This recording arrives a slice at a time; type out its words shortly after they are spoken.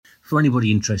For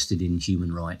anybody interested in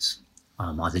human rights,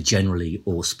 either generally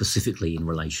or specifically in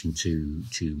relation to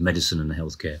medicine and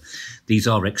healthcare, these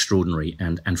are extraordinary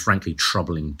and frankly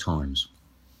troubling times.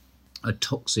 A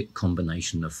toxic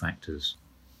combination of factors: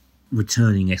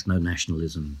 returning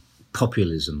ethno-nationalism,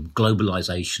 populism,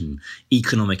 globalization,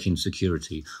 economic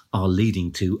insecurity are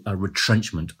leading to a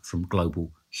retrenchment from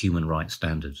global human rights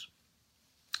standards.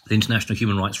 The International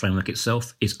Human Rights Framework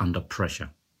itself is under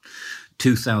pressure.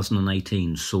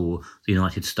 2018 saw the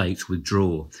United States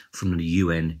withdraw from the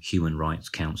UN Human Rights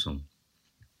Council.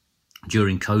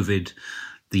 During COVID,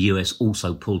 the US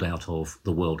also pulled out of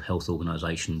the World Health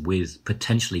Organization with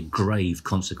potentially grave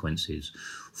consequences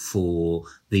for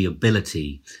the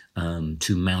ability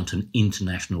to mount an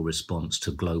international response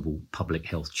to global public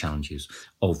health challenges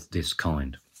of this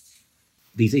kind.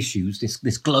 These issues,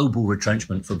 this global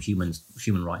retrenchment from human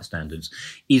rights standards,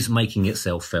 is making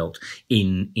itself felt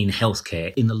in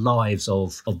healthcare, in the lives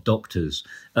of doctors.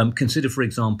 Consider, for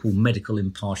example, medical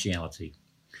impartiality.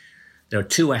 There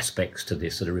are two aspects to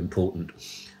this that are important.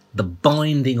 The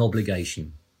binding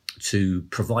obligation to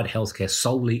provide healthcare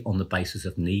solely on the basis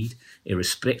of need,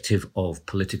 irrespective of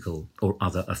political or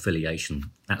other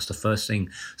affiliation. That's the first thing.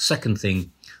 Second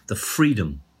thing, the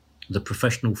freedom, the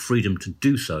professional freedom to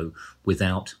do so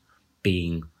without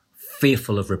being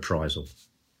fearful of reprisal.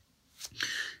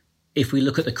 If we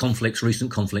look at the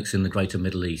recent conflicts in the Greater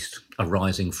Middle East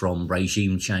arising from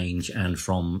regime change and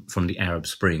from the Arab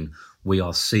Spring, we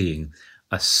are seeing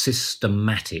a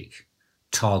systematic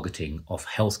targeting of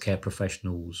healthcare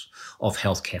professionals, of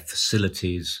healthcare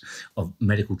facilities, of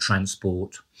medical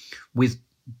transport, with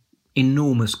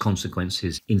enormous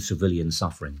consequences in civilian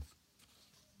suffering.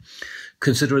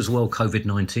 Consider as well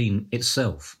COVID-19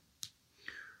 itself.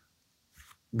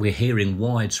 We're hearing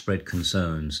widespread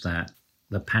concerns that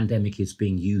the pandemic is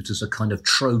being used as a kind of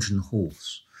Trojan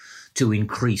horse to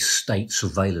increase state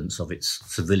surveillance of its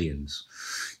civilians.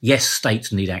 Yes,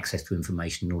 states need access to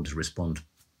information in order to respond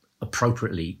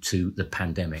appropriately to the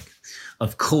pandemic.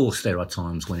 Of course, there are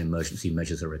times when emergency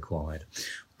measures are required,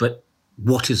 but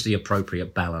what is the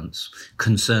appropriate balance?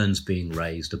 Concerns being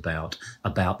raised about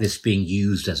this being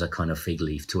used as a kind of fig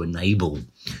leaf to enable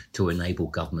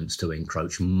governments to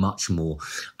encroach much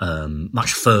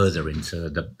further into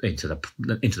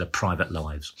the private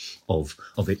lives of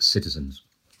its citizens.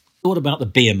 What about the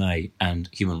BMA and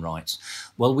human rights?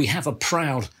 Well, we have a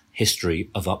proud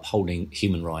history of upholding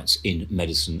human rights in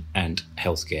medicine and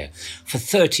healthcare. For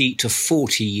 30 to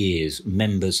 40 years,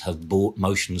 members have brought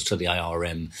motions to the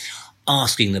ARM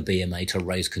asking the BMA to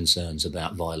raise concerns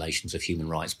about violations of human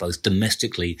rights, both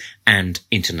domestically and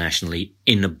internationally,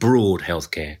 in a broad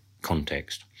healthcare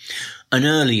context. An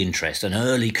early interest, an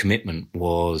early commitment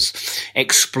was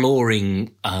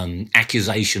exploring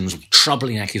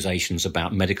troubling accusations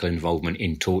about medical involvement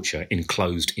in torture in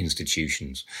closed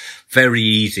institutions. Very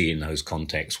easy in those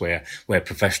contexts where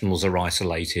professionals are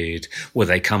isolated, where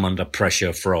they come under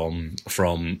pressure from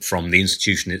the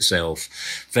institution itself.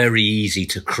 Very easy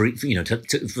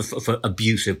for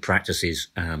abusive practices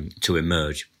to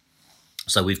emerge.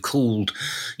 So we've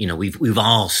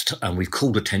asked and we've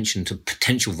called attention to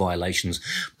potential violations,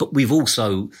 but we've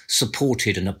also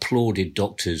supported and applauded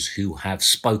doctors who have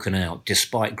spoken out,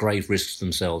 despite grave risks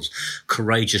themselves,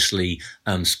 courageously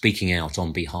speaking out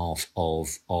on behalf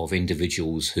of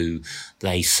individuals who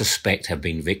they suspect have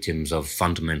been victims of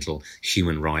fundamental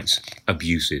human rights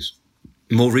abuses.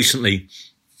 More recently,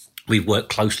 we've worked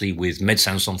closely with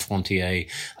Médecins Sans Frontières,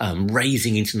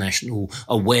 raising international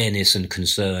awareness and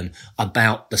concern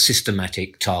about the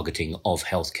systematic targeting of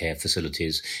healthcare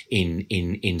facilities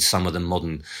in some of the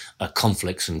modern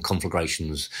conflicts and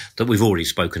conflagrations that we've already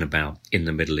spoken about in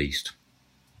the Middle East.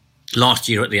 Last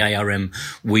year at the ARM,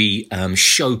 we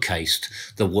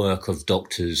showcased the work of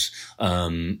doctors,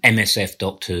 MSF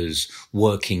doctors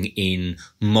working in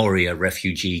Moria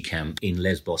refugee camp in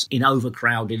Lesbos, in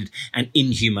overcrowded and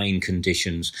inhumane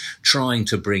conditions, trying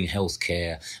to bring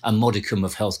healthcare, a modicum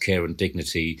of healthcare and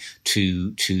dignity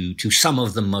to some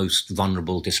of the most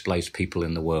vulnerable displaced people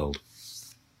in the world.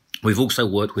 We've also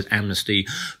worked with Amnesty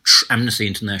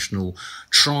International,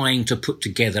 trying to put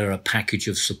together a package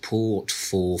of support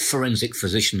for forensic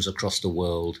physicians across the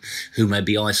world who may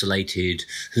be isolated,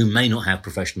 who may not have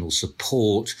professional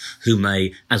support, who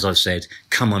may, as I've said,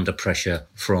 come under pressure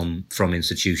from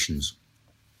institutions.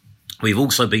 We've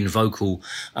also been vocal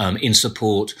in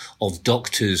support of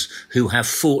doctors who have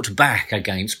fought back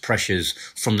against pressures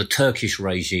from the Turkish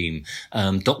regime,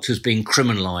 doctors being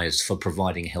criminalised for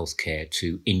providing healthcare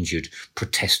to injured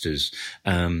protesters.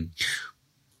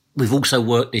 We've also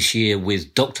worked this year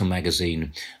with Doctor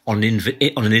Magazine on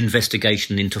an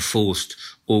investigation into forced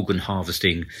organ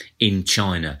harvesting in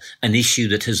China, an issue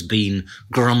that has been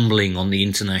grumbling on the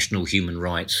international human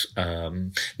rights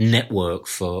network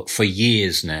for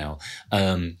years now,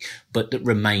 but that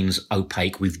remains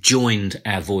opaque. We've joined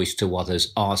our voice to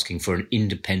others asking for an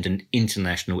independent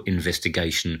international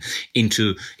investigation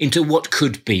into what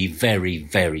could be very,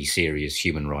 very serious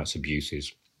human rights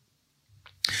abuses.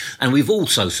 And we've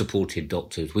also supported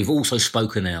doctors. We've also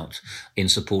spoken out in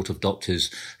support of doctors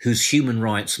whose human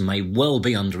rights may well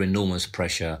be under enormous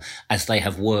pressure as they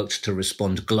have worked to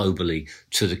respond globally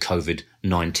to the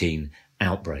COVID-19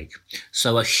 outbreak.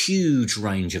 So a huge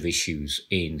range of issues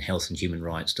in health and human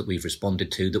rights that we've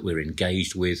responded to, that we're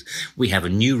engaged with. We have a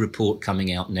new report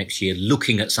coming out next year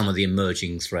looking at some of the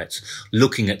emerging threats,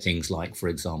 looking at things like, for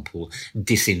example,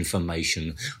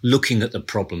 disinformation, looking at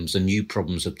the new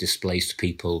problems of displaced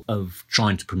people, of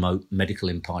trying to promote medical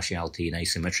impartiality in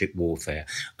asymmetric warfare.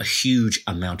 A huge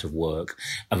amount of work,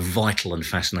 a vital and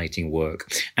fascinating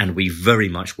work, and we very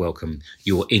much welcome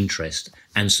your interest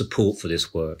and support for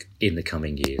this work in the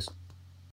coming years.